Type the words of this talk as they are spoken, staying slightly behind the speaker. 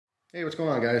Hey, what's going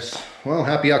on, guys? Well,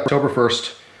 happy October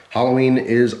 1st. Halloween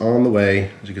is on the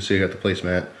way. As you can see, I got the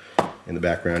placemat in the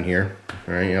background here.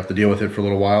 All right, you have to deal with it for a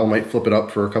little while. Might flip it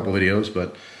up for a couple videos,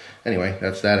 but anyway,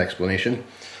 that's that explanation.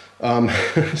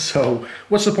 So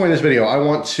what's the point of this video? I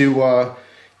want to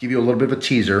give you a little bit of a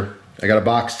teaser. I got a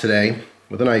box today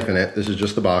with a knife in it. This is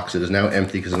just the box. It is now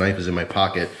empty because the knife is in my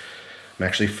pocket. I'm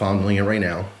actually fondling it right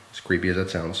now, as creepy as that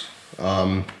sounds.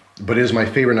 But it is my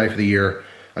favorite knife of the year.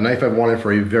 A knife I've wanted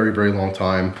for a very, very long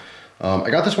time. I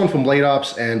got this one from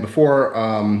BladeOPS, and before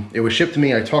it was shipped to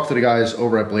me, I talked to the guys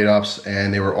over at BladeOPS,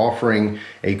 and they were offering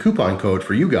a coupon code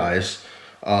for you guys,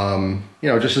 you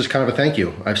know, just as kind of a thank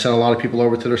you. I've sent a lot of people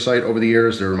over to their site over the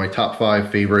years. They're my top 5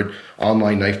 favorite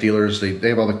online knife dealers. They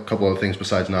have a couple other things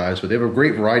besides knives, but they have a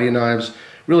great variety of knives,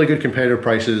 really good competitive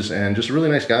prices, and just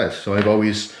really nice guys. So I've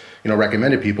always, you know,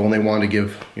 recommended people, and they wanted to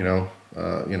give, you know,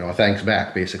 a thanks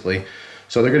back, basically.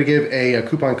 So they're going to give a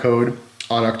coupon code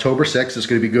on October 6th. It's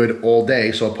going to be good all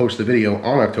day, so I'll post the video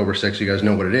on October 6th so you guys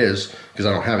know what it is, because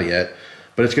I don't have it yet.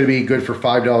 But it's going to be good for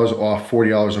 $5 off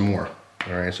 $40 or more.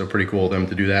 All right, so pretty cool of them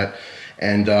to do that.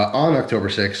 And on October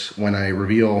 6th, when I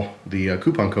reveal the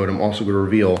coupon code, I'm also going to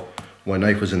reveal what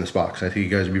knife was in this box. I think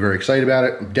you guys will be very excited about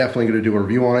it. I'm definitely going to do a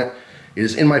review on it. It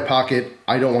is in my pocket.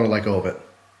 I don't want to let go of it.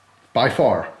 By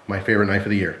far, my favorite knife of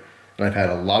the year. And I've had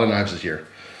a lot of knives this year.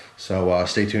 So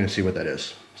stay tuned and see what that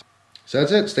is. So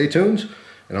that's it. Stay tuned.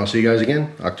 And I'll see you guys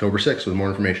again October 6th with more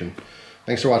information.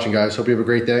 Thanks for watching, guys. Hope you have a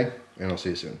great day. And I'll see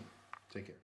you soon. Take care.